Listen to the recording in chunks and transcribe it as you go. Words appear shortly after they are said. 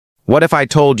What if I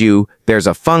told you there's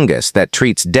a fungus that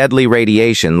treats deadly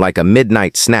radiation like a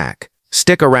midnight snack?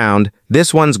 Stick around,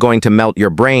 this one's going to melt your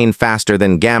brain faster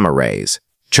than gamma rays.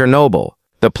 Chernobyl,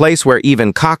 the place where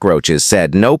even cockroaches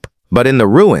said nope, but in the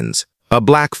ruins, a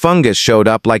black fungus showed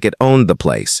up like it owned the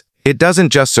place. It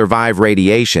doesn't just survive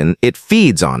radiation, it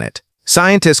feeds on it.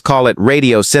 Scientists call it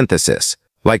radiosynthesis,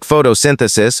 like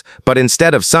photosynthesis, but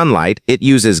instead of sunlight, it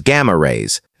uses gamma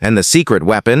rays. And the secret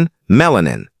weapon?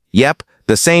 Melanin. Yep,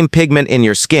 the same pigment in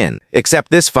your skin,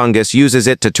 except this fungus uses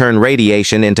it to turn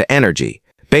radiation into energy.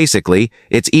 Basically,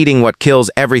 it's eating what kills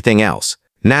everything else.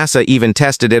 NASA even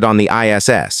tested it on the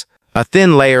ISS. A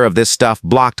thin layer of this stuff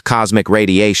blocked cosmic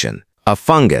radiation. A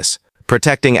fungus,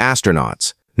 protecting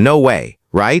astronauts. No way,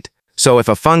 right? So if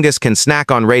a fungus can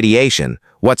snack on radiation,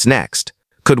 what's next?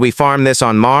 Could we farm this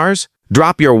on Mars?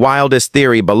 Drop your wildest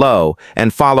theory below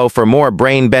and follow for more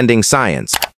brain-bending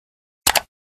science.